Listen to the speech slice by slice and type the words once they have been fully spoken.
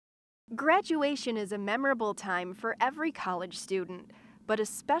Graduation is a memorable time for every college student, but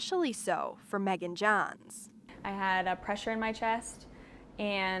especially so for Megan Johns. I had a pressure in my chest,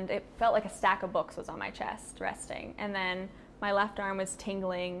 and it felt like a stack of books was on my chest resting. And then my left arm was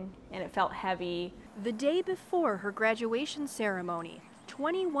tingling, and it felt heavy. The day before her graduation ceremony,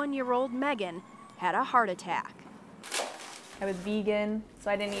 21-year-old Megan had a heart attack. I was vegan, so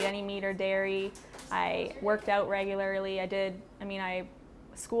I didn't eat any meat or dairy. I worked out regularly.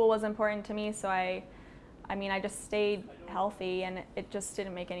 School was important to me, so I just stayed healthy, and it just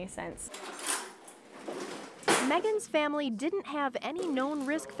didn't make any sense. Megan's family didn't have any known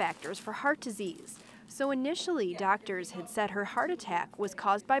risk factors for heart disease, so initially doctors had said her heart attack was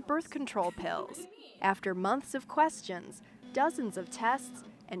caused by birth control pills. After months of questions, dozens of tests,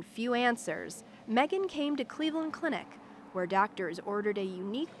 and few answers, Megan came to Cleveland Clinic, where doctors ordered a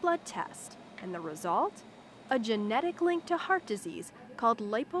unique blood test, and the result? A genetic link to heart disease called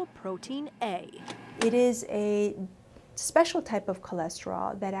lipoprotein A. It is a special type of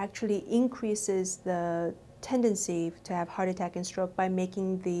cholesterol that actually increases the tendency to have heart attack and stroke by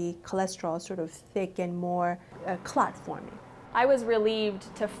making the cholesterol sort of thick and more clot forming. I was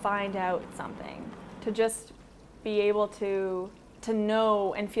relieved to find out something, to just be able to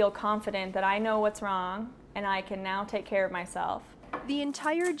know and feel confident that I know what's wrong and I can now take care of myself. The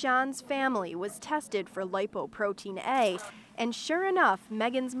entire Johns family was tested for lipoprotein A, and sure enough,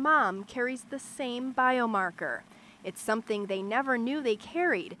 Megan's mom carries the same biomarker. It's something they never knew they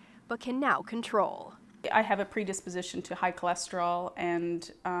carried, but can now control. I have a predisposition to high cholesterol,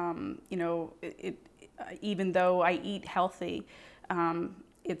 and even though I eat healthy,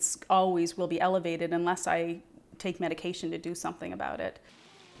 it's always will be elevated unless I take medication to do something about it.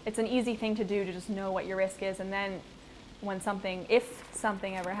 It's an easy thing to do to just know what your risk is, and then if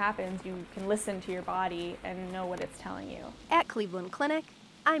something ever happens, you can listen to your body and know what it's telling you. At Cleveland Clinic,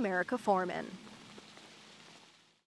 I'm Erica Foreman.